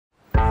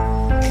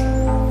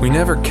We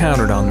never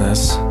counted on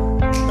this.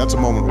 That's a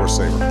moment worth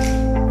savoring.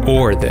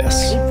 Or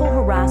this. Hateful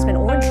harassment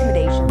or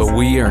intimidation. But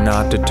we are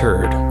not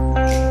deterred.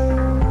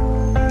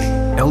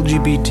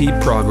 LGBT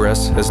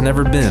progress has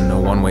never been a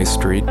one-way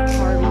street.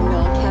 Harvey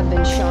Milk have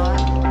been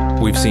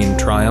shot. We've seen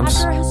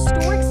triumphs After a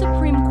historic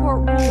Supreme Court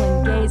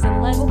ruling, gays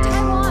and lesbians will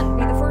Taiwan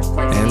be the first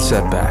place and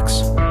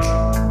setbacks.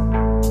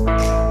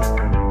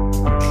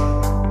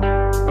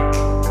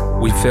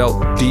 We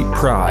felt deep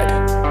pride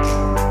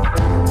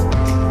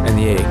and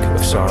the ache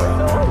of sorrow.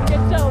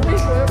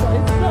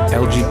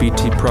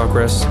 LGBT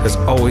progress has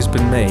always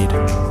been made.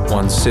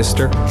 One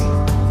sister,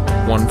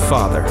 one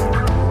father,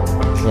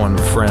 one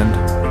friend,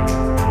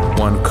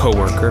 one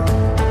coworker,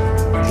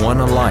 one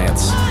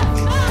alliance,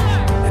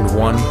 and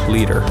one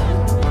leader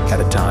at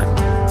a time.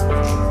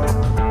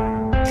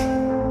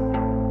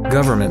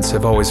 Governments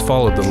have always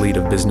followed the lead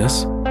of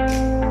business,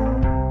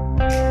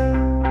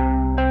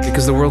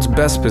 because the world's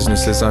best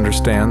businesses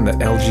understand that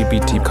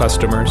LGBT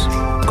customers,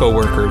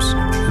 co-workers,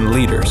 and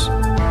leaders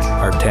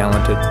are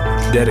talented,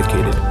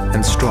 dedicated,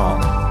 and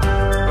strong.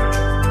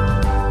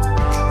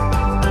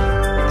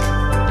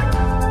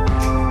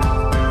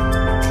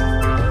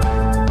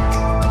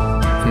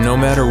 And no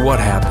matter what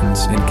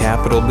happens in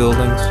Capitol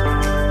buildings,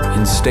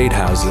 in state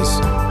houses,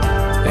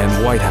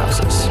 and White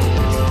Houses,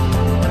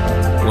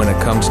 when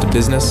it comes to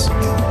business,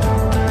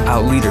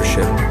 our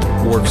leadership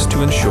works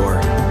to ensure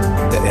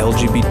that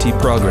LGBT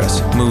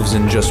progress moves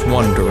in just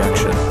one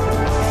direction: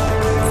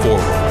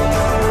 forward.